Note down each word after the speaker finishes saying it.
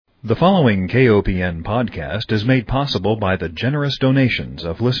The following KOPN podcast is made possible by the generous donations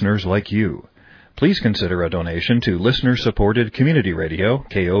of listeners like you. Please consider a donation to listener-supported community radio,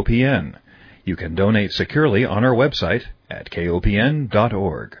 KOPN. You can donate securely on our website at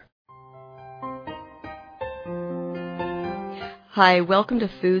kopn.org. Hi, welcome to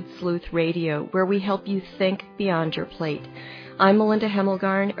Food Sleuth Radio, where we help you think beyond your plate. I'm Melinda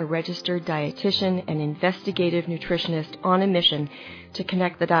Hemmelgarn, a registered dietitian and investigative nutritionist on a mission to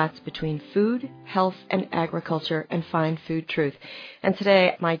connect the dots between food, health, and agriculture and find food truth. And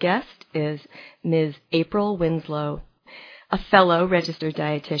today, my guest is Ms. April Winslow, a fellow registered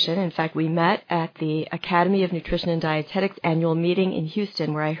dietitian. In fact, we met at the Academy of Nutrition and Dietetics annual meeting in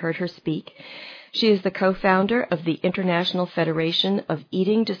Houston, where I heard her speak. She is the co-founder of the International Federation of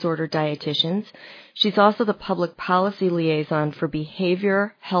Eating Disorder Dietitians. She's also the public policy liaison for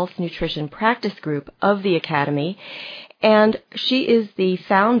Behavior Health Nutrition Practice Group of the Academy. And she is the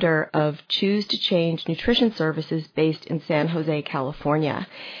founder of Choose to Change Nutrition Services based in San Jose, California.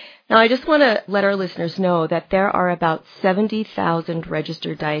 Now, I just want to let our listeners know that there are about 70,000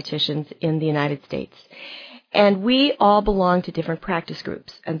 registered dietitians in the United States. And we all belong to different practice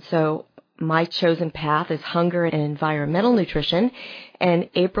groups. And so my chosen path is hunger and environmental nutrition, and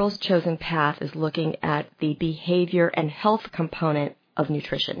April's chosen path is looking at the behavior and health component of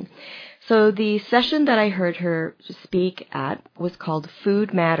nutrition. So the session that I heard her speak at was called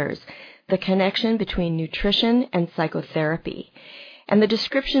Food Matters, the connection between nutrition and psychotherapy. And the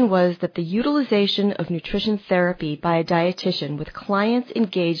description was that the utilization of nutrition therapy by a dietitian with clients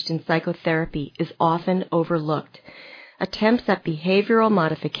engaged in psychotherapy is often overlooked. Attempts at behavioral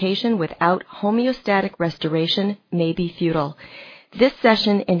modification without homeostatic restoration may be futile. This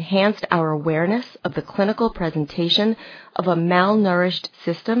session enhanced our awareness of the clinical presentation of a malnourished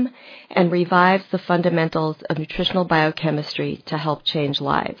system and revives the fundamentals of nutritional biochemistry to help change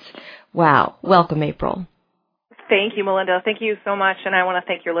lives. Wow. Welcome, April. Thank you, Melinda. Thank you so much, and I want to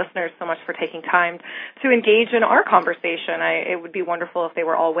thank your listeners so much for taking time to engage in our conversation. It would be wonderful if they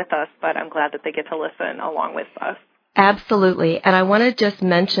were all with us, but I'm glad that they get to listen along with us. Absolutely. And I want to just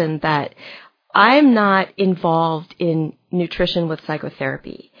mention that I'm not involved in nutrition with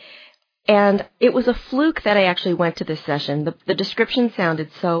psychotherapy. And it was a fluke that I actually went to this session. The description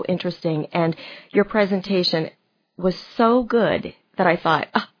sounded so interesting, and your presentation was so good that I thought,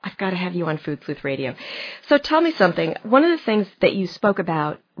 I've got to have you on Food Sleuth Radio. So tell me something. One of the things that you spoke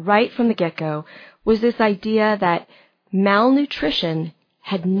about right from the get-go was this idea that malnutrition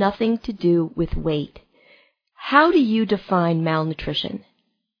had nothing to do with weight. How do you define malnutrition?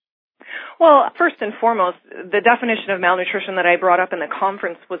 Well, first and foremost, the definition of malnutrition that I brought up in the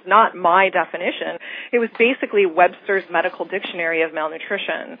conference was not my definition. It was basically Webster's Medical Dictionary of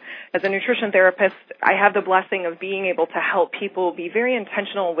Malnutrition. As a nutrition therapist, I have the blessing of being able to help people be very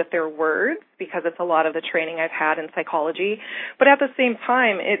intentional with their words, because it's a lot of the training I've had in psychology. But at the same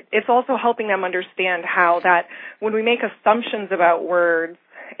time, it's also helping them understand how that when we make assumptions about words,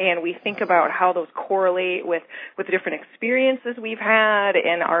 and we think about how those correlate with the different experiences we've had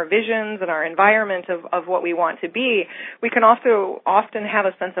and our visions and our environment of what we want to be, we can also often have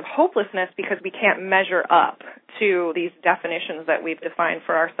a sense of hopelessness because we can't measure up to these definitions that we've defined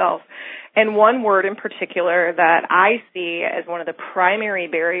for ourselves. And one word in particular that I see as one of the primary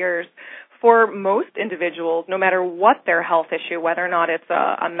barriers for most individuals, no matter what their health issue, whether or not it's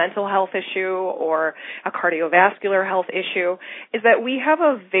a mental health issue or a cardiovascular health issue, is that we have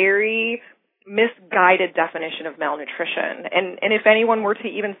a very misguided definition of malnutrition. And if anyone were to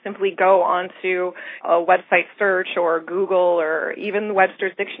even simply go onto a website search or Google or even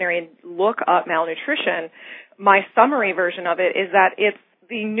Webster's Dictionary and look up malnutrition, my summary version of it is that it's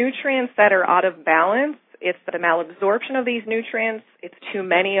the nutrients that are out of balance. It's the malabsorption of these nutrients. It's too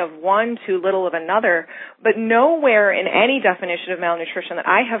many of one, too little of another. But nowhere in any definition of malnutrition that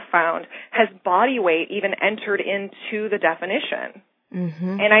I have found has body weight even entered into the definition.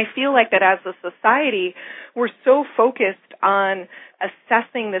 Mm-hmm. And I feel like that as a society, we're so focused on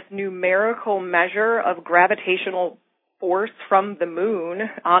assessing this numerical measure of gravitational force from the moon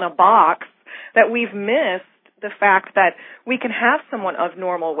on a box that we've missed the fact that we can have someone of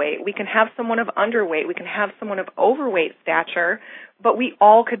normal weight, we can have someone of underweight, we can have someone of overweight stature, but we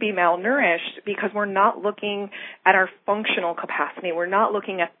all could be malnourished because we're not looking at our functional capacity. We're not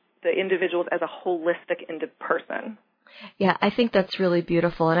looking at the individuals as a holistic person. Yeah, I think that's really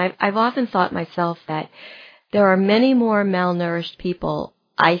beautiful. And I've often thought myself that there are many more malnourished people,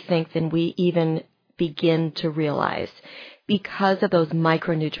 I think, than we even begin to realize, because of those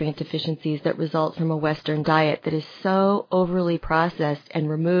micronutrient deficiencies that result from a Western diet that is so overly processed and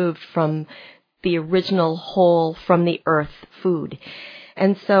removed from the original whole from the earth food.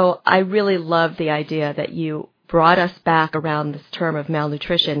 And so I really love the idea that you brought us back around this term of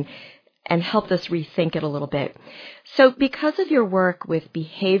malnutrition and helped us rethink it a little bit. So because of your work with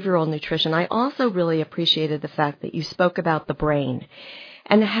behavioral nutrition, I also really appreciated the fact that you spoke about the brain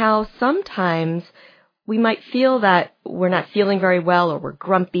and how sometimes we might feel that we're not feeling very well, or we're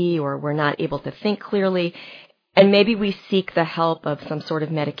grumpy, or we're not able to think clearly, and maybe we seek the help of some sort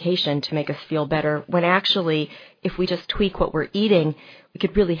of medication to make us feel better, when actually, if we just tweak what we're eating, we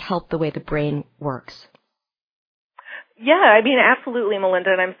could really help the way the brain works. Yeah, I mean, absolutely,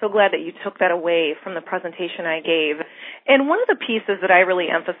 Melinda, and I'm so glad that you took that away from the presentation I gave. And one of the pieces that I really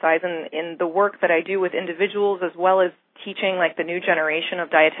emphasize in the work that I do with individuals, as well as teaching like the new generation of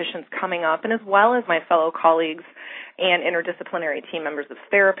dietitians coming up, and as well as my fellow colleagues and interdisciplinary team members of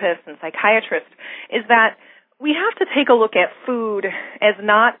therapists and psychiatrists, is that we have to take a look at food as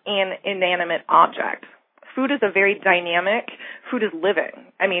not an inanimate object. Food is a very dynamic, food is living.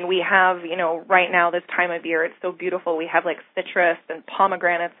 I mean, we have, right now this time of year, it's so beautiful. We have like citrus and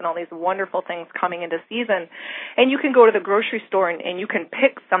pomegranates and all these wonderful things coming into season. And you can go to the grocery store and you can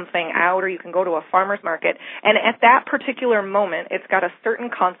pick something out, or you can go to a farmer's market. And at that particular moment, it's got a certain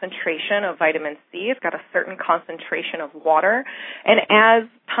concentration of vitamin C. It's got a certain concentration of water. And as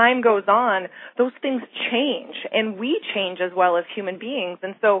time goes on, those things change, and we change as well as human beings.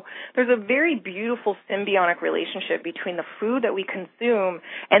 And so there's a very beautiful symbiotic relationship between the food that we consume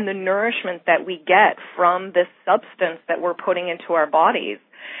and the nourishment that we get from this substance that we're putting into our bodies.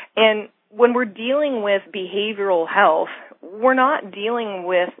 And when we're dealing with behavioral health, we're not dealing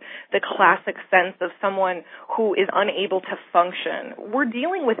with the classic sense of someone who is unable to function. We're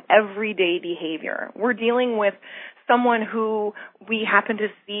dealing with everyday behavior. We're dealing with someone who we happen to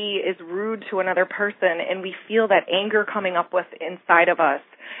see is rude to another person, and we feel that anger coming up with inside of us.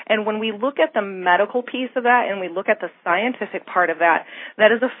 And when we look at the medical piece of that and we look at the scientific part of that,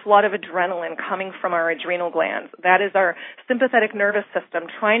 that is a flood of adrenaline coming from our adrenal glands. That is our sympathetic nervous system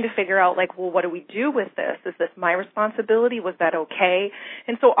trying to figure out, what do we do with this? Is this my responsibility? Was that okay?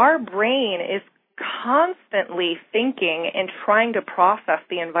 And so our brain is constantly thinking and trying to process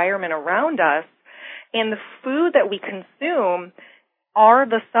the environment around us. And the food that we consume are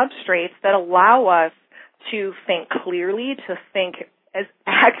the substrates that allow us to think clearly, to think as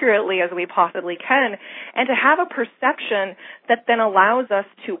accurately as we possibly can, and to have a perception that then allows us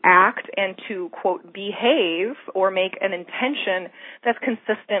to act and to, quote, behave or make an intention that's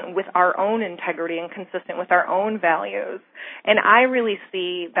consistent with our own integrity and consistent with our own values. And I really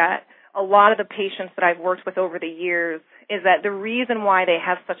see that a lot of the patients that I've worked with over the years is that the reason why they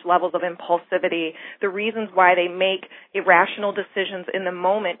have such levels of impulsivity, the reasons why they make irrational decisions in the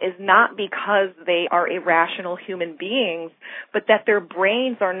moment is not because they are irrational human beings, but that their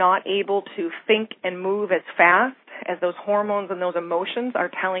brains are not able to think and move as fast as those hormones and those emotions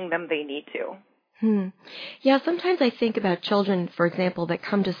are telling them they need to. Yeah, sometimes I think about children, for example, that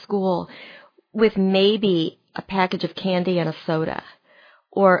come to school with maybe a package of candy and a soda,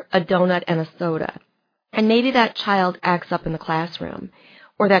 or a donut and a soda. And maybe that child acts up in the classroom,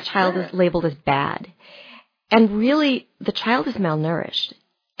 or that child is labeled as bad. And really, the child is malnourished.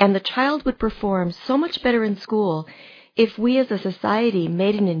 And the child would perform so much better in school if we as a society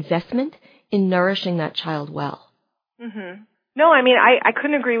made an investment in nourishing that child well. Mm-hmm. No, I mean, I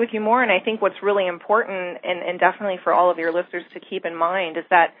couldn't agree with you more. And I think what's really important, and definitely for all of your listeners to keep in mind, is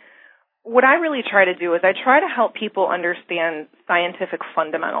that what I really try to do is I try to help people understand scientific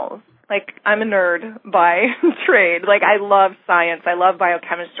fundamentals. I'm a nerd by trade. I love science. I love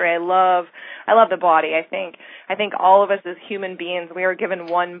biochemistry. I love the body. I think all of us as human beings, we are given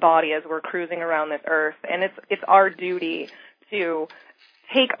one body as we're cruising around this earth, and it's our duty to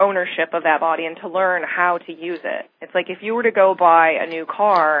take ownership of that body and to learn how to use it. It's like if you were to go buy a new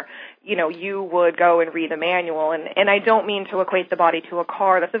car, you would go and read the manual. And I don't mean to equate the body to a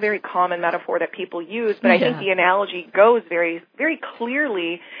car. That's a very common metaphor that people use. But I think the analogy goes very, very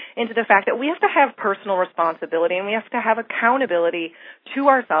clearly into the fact that we have to have personal responsibility and we have to have accountability to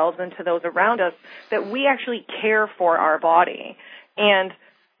ourselves and to those around us that we actually care for our body. And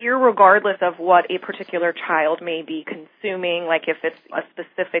irregardless of what a particular child may be consuming, like if it's a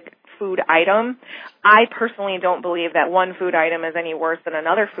specific food item, I personally don't believe that one food item is any worse than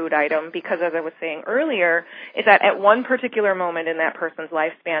another food item because, as I was saying earlier, is that at one particular moment in that person's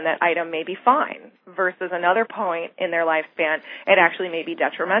lifespan, that item may be fine versus another point in their lifespan, it actually may be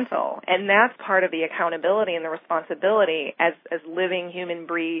detrimental. And that's part of the accountability and the responsibility as living human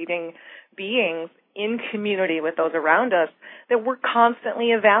breathing beings in community with those around us that we're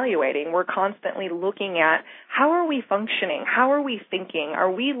constantly evaluating. We're constantly looking at how are we functioning? How are we thinking?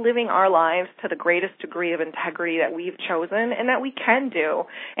 Are we living our lives to the greatest degree of integrity that we've chosen and that we can do?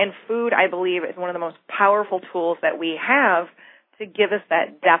 And food, I believe, is one of the most powerful tools that we have to give us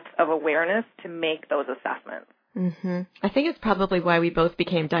that depth of awareness to make those assessments. Mm-hmm. I think it's probably why we both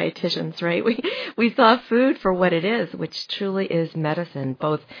became dietitians, right? We saw food for what it is, which truly is medicine,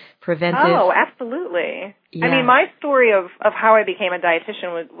 both preventive. Oh, absolutely. Yeah. I mean, my story of how I became a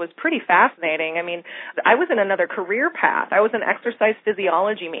dietitian was pretty fascinating. I mean, I was in another career path. I was an exercise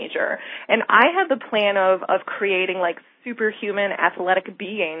physiology major, and I had the plan of creating like superhuman athletic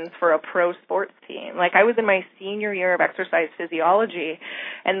beings for a pro sports team. Like, I was in my senior year of exercise physiology,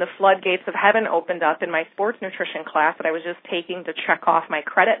 and the floodgates of heaven opened up in my sports nutrition class that I was just taking to check off my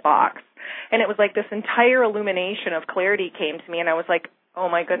credit box. And it was like this entire illumination of clarity came to me, and I was like, oh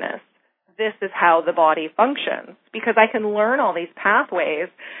my goodness, this is how the body functions. Because I can learn all these pathways.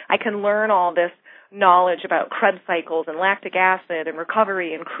 I can learn all this knowledge about Krebs cycles and lactic acid and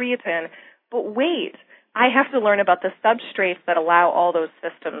recovery and creatine. But wait, I have to learn about the substrates that allow all those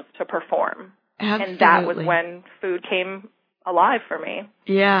systems to perform. Absolutely. And that was when food came alive for me.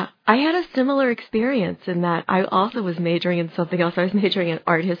 Yeah, I had a similar experience in that I also was majoring in something else. I was majoring in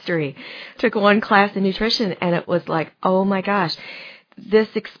art history. Took one class in nutrition, and it was like, oh my gosh, this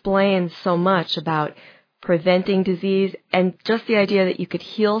explains so much about preventing disease and just the idea that you could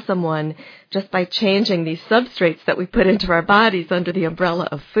heal someone just by changing these substrates that we put into our bodies under the umbrella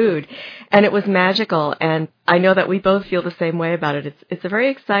of food. And it was magical, and I know that we both feel the same way about it. It's a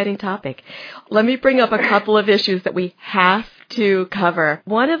very exciting topic. Let me bring up a couple of issues that we have to cover.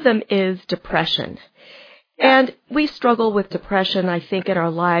 One of them is depression. And we struggle with depression, I think, in our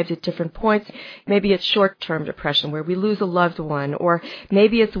lives at different points. Maybe it's short-term depression where we lose a loved one, or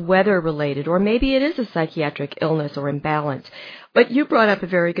maybe it's weather-related, or maybe it is a psychiatric illness or imbalance. But you brought up a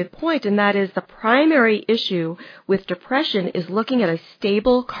very good point, and that is the primary issue with depression is looking at a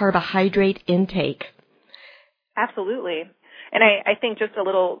stable carbohydrate intake. Absolutely. And I think just a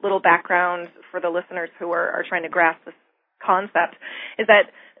little background for the listeners who are trying to grasp this concept is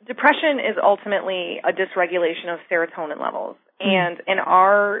that depression is ultimately a dysregulation of serotonin levels. And in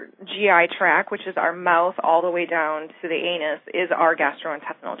our GI tract, which is our mouth all the way down to the anus, is our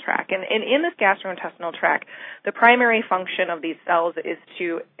gastrointestinal tract. And in this gastrointestinal tract, the primary function of these cells is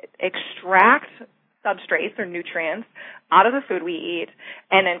to extract substrates or nutrients out of the food we eat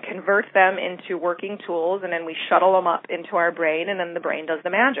and then convert them into working tools, and then we shuttle them up into our brain, and then the brain does the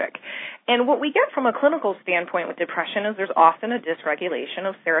magic. And what we get from a clinical standpoint with depression is there's often a dysregulation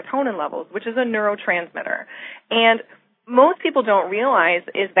of serotonin levels, which is a neurotransmitter. And most people don't realize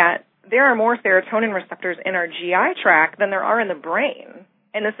is that there are more serotonin receptors in our GI tract than there are in the brain.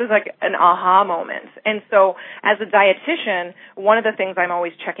 And this is like an aha moment. And so as a dietitian, one of the things I'm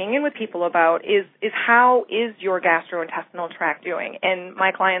always checking in with people about is how is your gastrointestinal tract doing? And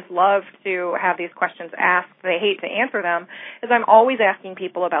my clients love to have these questions asked. They hate to answer them, is I'm always asking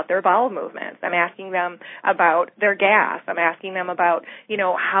people about their bowel movements. I'm asking them about their gas. I'm asking them about,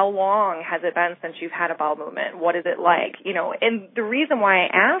 how long has it been since you've had a bowel movement? What is it like? And the reason why I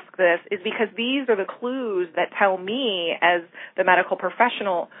ask this is because these are the clues that tell me as the medical professional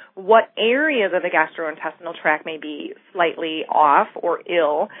what areas of the gastrointestinal tract may be slightly off or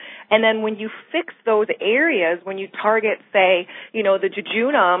ill. And then when you fix those areas, when you target, say, the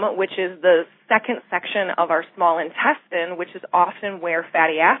jejunum, which is the second section of our small intestine, which is often where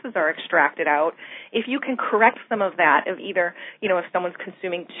fatty acids are extracted out, if you can correct some of that, of either, if someone's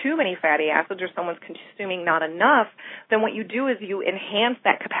consuming too many fatty acids or someone's consuming not enough, then what you do is you enhance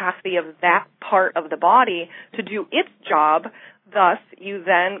that capacity of that part of the body to do its job. Thus, you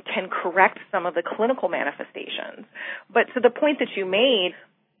then can correct some of the clinical manifestations. But to the point that you made,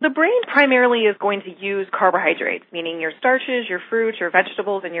 the brain primarily is going to use carbohydrates, meaning your starches, your fruits, your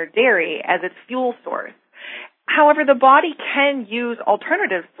vegetables, and your dairy as its fuel source. However, the body can use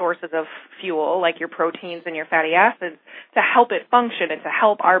alternative sources of fuel, like your proteins and your fatty acids, to help it function and to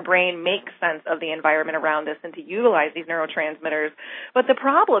help our brain make sense of the environment around us and to utilize these neurotransmitters. But the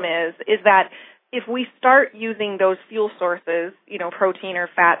problem is that if we start using those fuel sources, protein or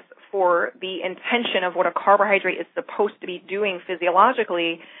fats, for the intention of what a carbohydrate is supposed to be doing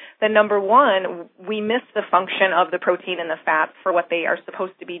physiologically, then number one, we miss the function of the protein and the fats for what they are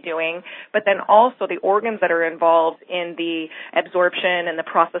supposed to be doing, but then also the organs that are involved in the absorption and the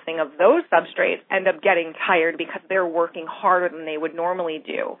processing of those substrates end up getting tired because they're working harder than they would normally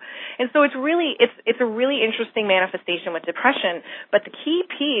do. And so it's a really interesting manifestation with depression, but the key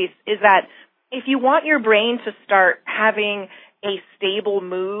piece is that if you want your brain to start having a stable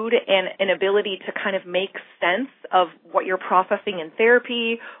mood and and an ability to kind of make sense of what you're processing in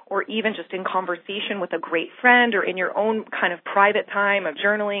therapy or even just in conversation with a great friend or in your own kind of private time of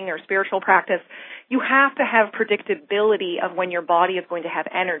journaling or spiritual practice, you have to have predictability of when your body is going to have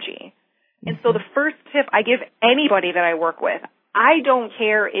energy. And so the first tip I give anybody that I work with, I don't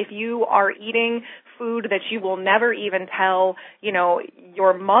care if you are eating food that you will never even tell,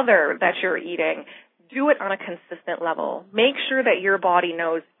 your mother that you're eating. Do it on a consistent level. Make sure that your body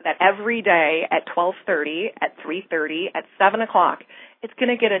knows that every day at 12:30, at 3:30, at 7 o'clock, it's going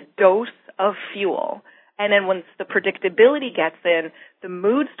to get a dose of fuel. And then once the predictability gets in, the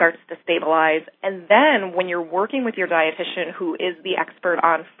mood starts to stabilize. And then when you're working with your dietitian who is the expert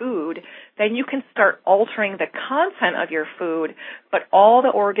on food, then you can start altering the content of your food, but all the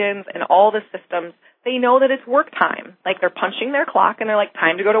organs and all the systems, they know that it's work time. Like they're punching their clock and they're like,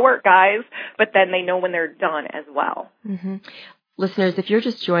 time to go to work, guys. But then they know when they're done as well. Mm-hmm. Listeners, if you're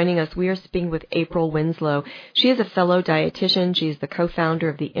just joining us, we are speaking with April Winslow. She is a fellow dietitian. She's the co-founder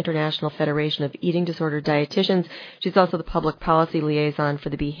of the International Federation of Eating Disorder Dietitians. She's also the public policy liaison for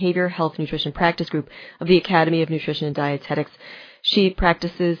the Behavior Health Nutrition Practice Group of the Academy of Nutrition and Dietetics. She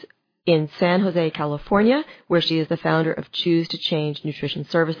practices in San Jose, California, where she is the founder of Choose to Change Nutrition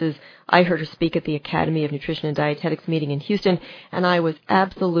Services. I heard her speak at the Academy of Nutrition and Dietetics meeting in Houston, and I was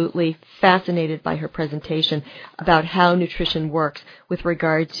absolutely fascinated by her presentation about how nutrition works with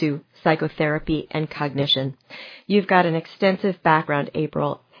regard to psychotherapy and cognition. You've got an extensive background,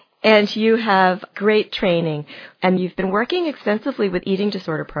 April, and you have great training, and you've been working extensively with eating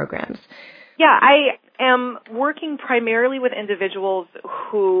disorder programs. Yeah, I am working primarily with individuals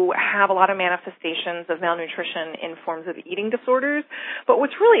who have a lot of manifestations of malnutrition in forms of eating disorders. But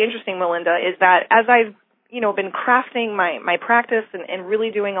what's really interesting, Melinda, is that as I've been crafting my practice and really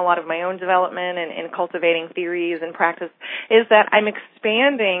doing a lot of my own development and cultivating theories and practice, is that I'm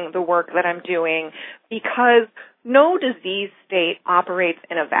expanding the work that I'm doing because no disease state operates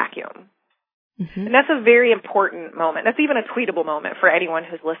in a vacuum. Mm-hmm. And that's a very important moment. That's even a tweetable moment for anyone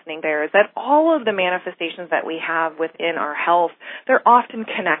who's listening there, is that all of the manifestations that we have within our health, they're often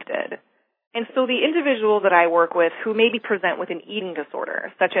connected. And so the individuals that I work with who maybe present with an eating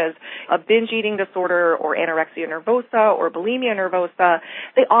disorder, such as a binge eating disorder or anorexia nervosa or bulimia nervosa,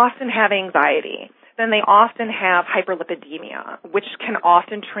 they often have anxiety. Then they often have hyperlipidemia, which can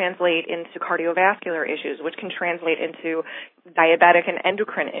often translate into cardiovascular issues, which can translate into diabetic and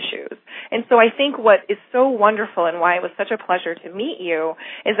endocrine issues. And so I think what is so wonderful and why it was such a pleasure to meet you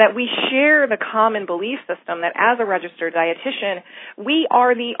is that we share the common belief system that as a registered dietitian, we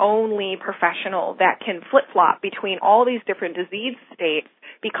are the only professional that can flip-flop between all these different disease states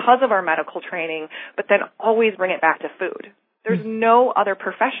because of our medical training, but then always bring it back to food. There's no other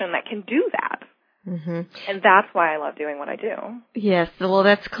profession that can do that. Mm-hmm. And that's why I love doing what I do. Yes, well,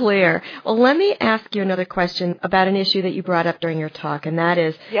 that's clear. Well, let me ask you another question about an issue that you brought up during your talk, and that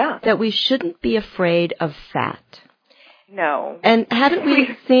is that we shouldn't be afraid of fat. No. And haven't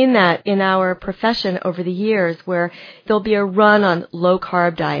we seen that in our profession over the years where there'll be a run on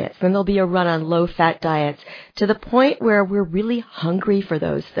low-carb diets, then there'll be a run on low-fat diets, to the point where we're really hungry for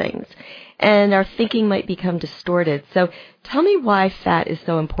those things, and our thinking might become distorted. So tell me why fat is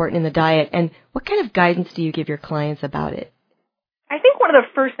so important in the diet, and what kind of guidance do you give your clients about it? I think one of the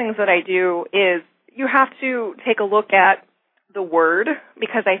first things that I do is you have to take a look at the word,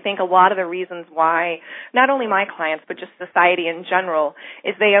 because I think a lot of the reasons why not only my clients but just society in general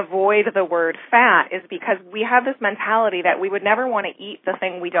is they avoid the word fat is because we have this mentality that we would never want to eat the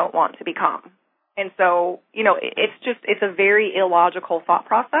thing we don't want to become. And so, it's a very illogical thought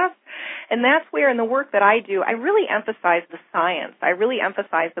process. And that's where in the work that I do, I really emphasize the science. I really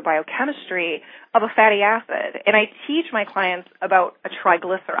emphasize the biochemistry of a fatty acid. And I teach my clients about a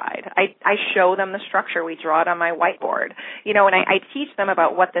triglyceride. I show them the structure. We draw it on my whiteboard, and I teach them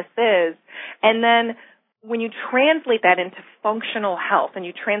about what this is. And then when you translate that into functional health and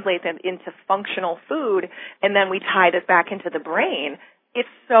you translate that into functional food, and then we tie this back into the brain, it's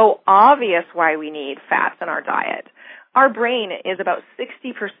so obvious why we need fats in our diet. Our brain is about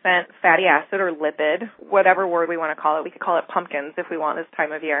 60% fatty acid or lipid, whatever word we want to call it. We could call it pumpkins if we want this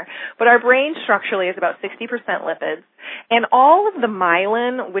time of year. But our brain structurally is about 60% lipids. And all of the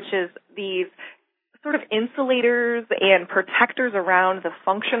myelin, which is these sort of insulators and protectors around the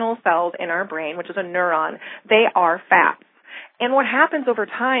functional cells in our brain, which is a neuron, they are fats. And what happens over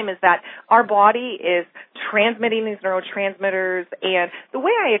time is that our body is transmitting these neurotransmitters, and the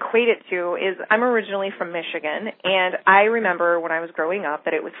way I equate it to is I'm originally from Michigan, and I remember when I was growing up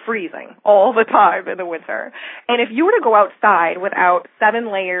that it was freezing all the time in the winter. And if you were to go outside without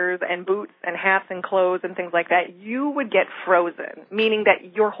 7 layers and boots and hats and clothes and things like that, you would get frozen, meaning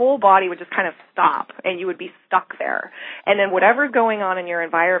that your whole body would just kind of stop and you would be stuck there. And then whatever's going on in your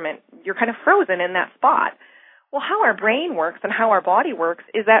environment, you're kind of frozen in that spot. Well, how our brain works and how our body works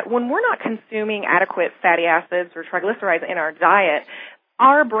is that when we're not consuming adequate fatty acids or triglycerides in our diet,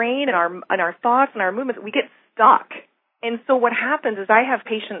 our brain and our thoughts and our movements, we get stuck. And so what happens is I have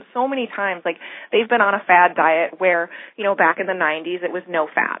patients so many times, like they've been on a fad diet where, back in the 90s it was no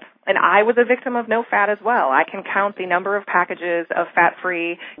fat. And I was a victim of no fat as well. I can count the number of packages of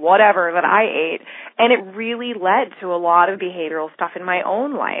fat-free whatever that I ate, and it really led to a lot of behavioral stuff in my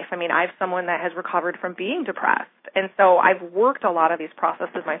own life. I mean, I'm someone that has recovered from being depressed. And so I've worked a lot of these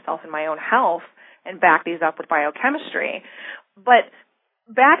processes myself in my own health and backed these up with biochemistry. But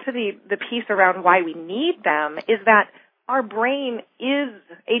back to the piece around why we need them is that our brain is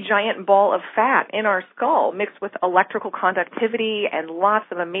a giant ball of fat in our skull mixed with electrical conductivity and lots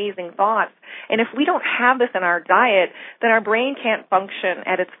of amazing thoughts. And if we don't have this in our diet, then our brain can't function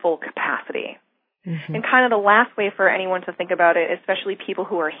at its full capacity. Mm-hmm. And kind of the last way for anyone to think about it, especially people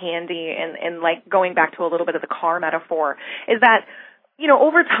who are handy and like going back to a little bit of the car metaphor, is that,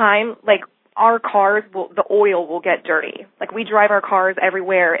 over time, like, our cars, the oil will get dirty. Like, we drive our cars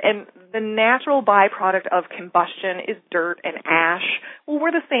everywhere, and the natural byproduct of combustion is dirt and ash. Well,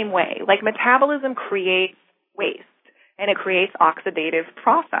 we're the same way. Like, metabolism creates waste, and it creates oxidative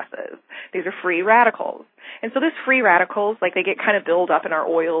processes. These are free radicals. And so these free radicals, like, they get kind of build up in our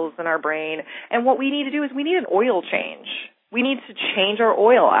oils and our brain, and what we need to do is we need an oil change. We need to change our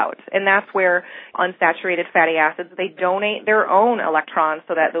oil out, and that's where unsaturated fatty acids, they donate their own electrons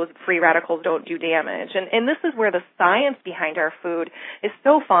so that those free radicals don't do damage. And this is where the science behind our food is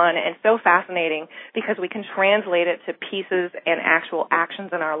so fun and so fascinating because we can translate it to pieces and actual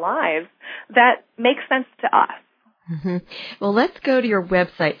actions in our lives that make sense to us. Mm-hmm. Well, let's go to your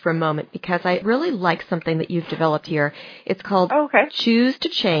website for a moment because I really like something that you've developed here. It's called Choose to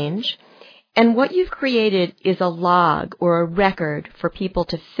Change. And what you've created is a log or a record for people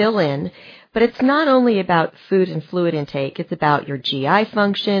to fill in, but it's not only about food and fluid intake. It's about your GI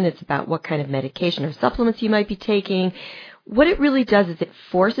function. It's about what kind of medication or supplements you might be taking. What it really does is it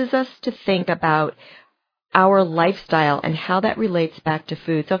forces us to think about our lifestyle and how that relates back to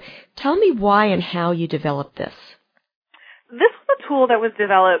food. So tell me why and how you developed this. This was a tool that was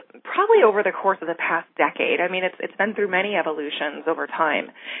developed probably over the course of the past decade. I mean, it's been through many evolutions over time.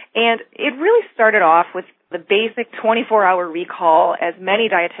 And it really started off with the basic 24-hour recall, as many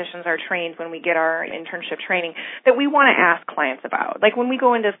dietitians are trained when we get our internship training, that we want to ask clients about. Like when we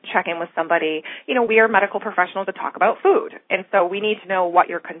go in to check in with somebody, we are medical professionals that talk about food. And so we need to know what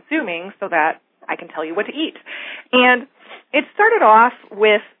you're consuming so that I can tell you what to eat. And it started off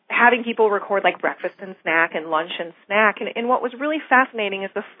with having people record like breakfast and snack and lunch and snack. And what was really fascinating is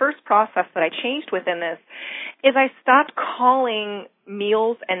the first process that I changed within this is I stopped calling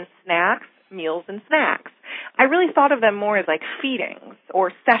meals and snacks meals and snacks. I really thought of them more as like feedings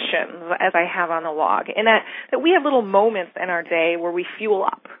or sessions, as I have on the log, and that we have little moments in our day where we fuel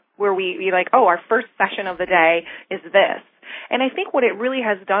up, where we like, our first session of the day is this. And I think what it really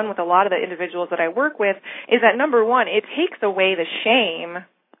has done with a lot of the individuals that I work with is that, number one, it takes away the shame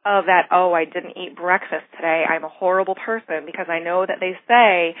of that, I didn't eat breakfast today, I'm a horrible person, because I know that they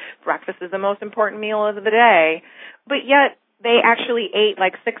say breakfast is the most important meal of the day, but yet they actually ate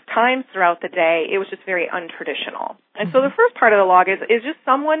like 6 times throughout the day. It was just very untraditional. And so the first part of the log is just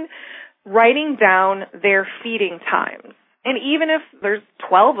someone writing down their feeding times. And even if there's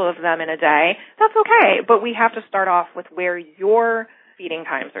 12 of them in a day, that's okay, but we have to start off with where your feeding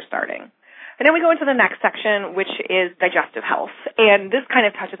times are starting. And then we go into the next section, which is digestive health. And this kind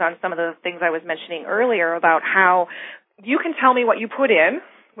of touches on some of the things I was mentioning earlier about how you can tell me what you put in,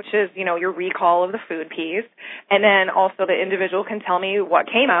 which is, your recall of the food piece. And then also the individual can tell me what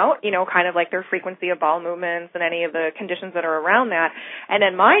came out, kind of like their frequency of bowel movements and any of the conditions that are around that. And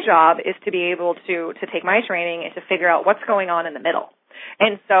then my job is to be able to take my training and to figure out what's going on in the middle.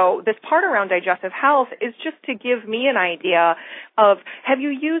 And so this part around digestive health is just to give me an idea of, have you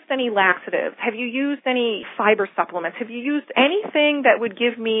used any laxatives? Have you used any fiber supplements? Have you used anything that would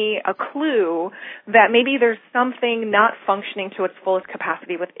give me a clue that maybe there's something not functioning to its fullest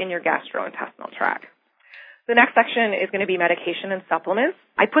capacity within your gastrointestinal tract? The next section is going to be medication and supplements.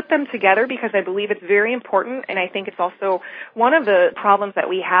 I put them together because I believe it's very important, and I think it's also one of the problems that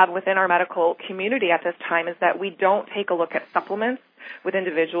we have within our medical community at this time is that we don't take a look at supplements with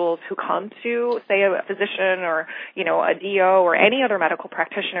individuals who come to, say, a physician or, a DO or any other medical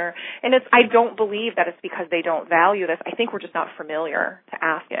practitioner. And I don't believe that it's because they don't value this. I think we're just not familiar to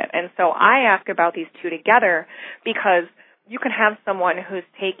ask it. And so I ask about these two together because you can have someone who's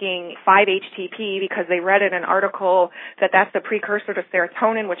taking 5-HTP because they read in an article that that's the precursor to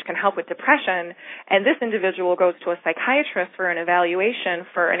serotonin, which can help with depression, and this individual goes to a psychiatrist for an evaluation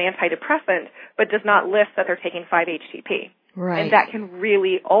for an antidepressant, but does not list that they're taking 5-HTP. Right. And that can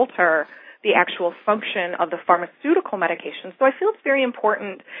really alter the actual function of the pharmaceutical medication. So I feel it's very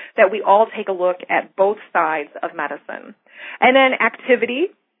important that we all take a look at both sides of medicine. And then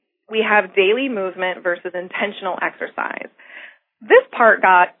activity. We have daily movement versus intentional exercise. This part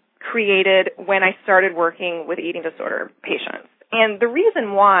got created when I started working with eating disorder patients. And the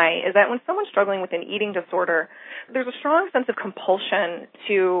reason why is that when someone's struggling with an eating disorder, there's a strong sense of compulsion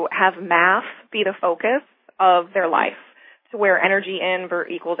to have math be the focus of their life, to where energy in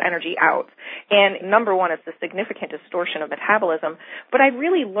equals energy out. And number one, it's a significant distortion of metabolism. But I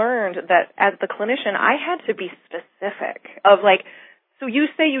really learned that as the clinician, I had to be specific of so you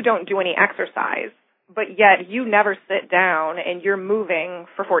say you don't do any exercise, but yet you never sit down and you're moving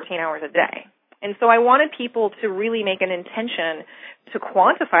for 14 hours a day. And so I wanted people to really make an intention to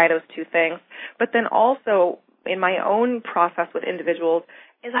quantify those two things, but then also in my own process with individuals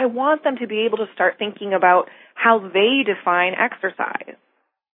is I want them to be able to start thinking about how they define exercise.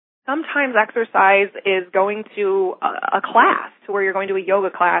 Sometimes exercise is going to a class, to where you're going to a yoga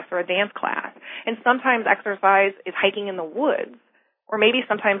class or a dance class. And sometimes exercise is hiking in the woods. Or maybe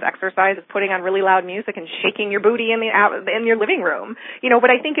sometimes exercise is putting on really loud music and shaking your booty in your living room. But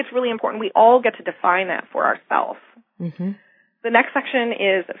I think it's really important we all get to define that for ourselves. Mm-hmm. The next section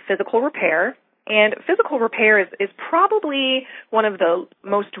is physical repair. And physical repair is probably one of the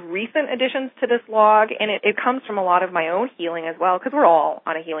most recent additions to this log, and it comes from a lot of my own healing as well, because we're all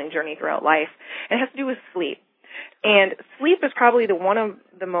on a healing journey throughout life. And it has to do with sleep. And sleep is probably one of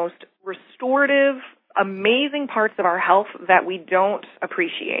the most restorative, amazing parts of our health that we don't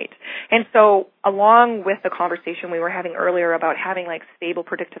appreciate. And so along with the conversation we were having earlier about having stable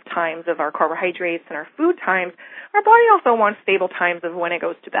predictive times of our carbohydrates and our food times, our body also wants stable times of when it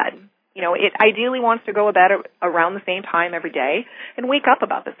goes to bed. It ideally wants to go to bed around the same time every day and wake up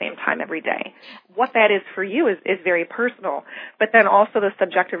about the same time every day. What that is for you is very personal. But then also the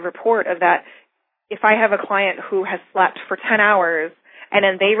subjective report of that, if I have a client who has slept for 10 hours and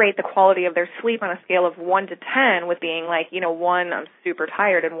then they rate the quality of their sleep on a scale of 1 to 10, with being 1, I'm super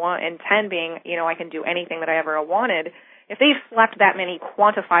tired, and 10 being, I can do anything that I ever wanted. If they've slept that many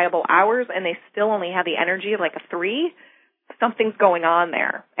quantifiable hours and they still only have the energy of a 3, something's going on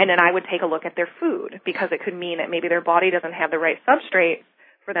there. And then I would take a look at their food, because it could mean that maybe their body doesn't have the right substrate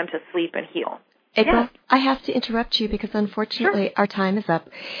for them to sleep and heal. April, Yeah. I have to interrupt you because unfortunately Sure. our time is up.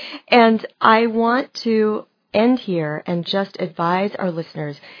 And I want to end here and just advise our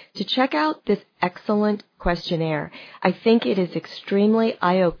listeners to check out this excellent questionnaire. I think it is extremely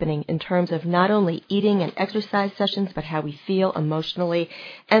eye-opening in terms of not only eating and exercise sessions, but how we feel emotionally.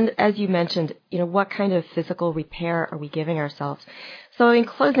 And as you mentioned, what kind of physical repair are we giving ourselves? So in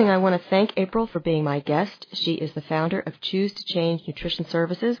closing, I want to thank April for being my guest. She is the founder of Choose to Change Nutrition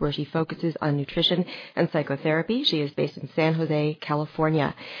Services, where she focuses on nutrition and psychotherapy. She is based in San Jose,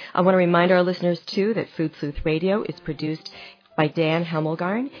 California. I want to remind our listeners, too, that Food Sleuth Radio is produced by Dan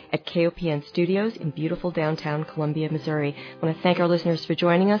Hemmelgarn at KOPN Studios in beautiful downtown Columbia, Missouri. I want to thank our listeners for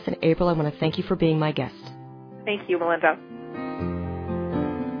joining us. And April, I want to thank you for being my guest. Thank you, Melinda.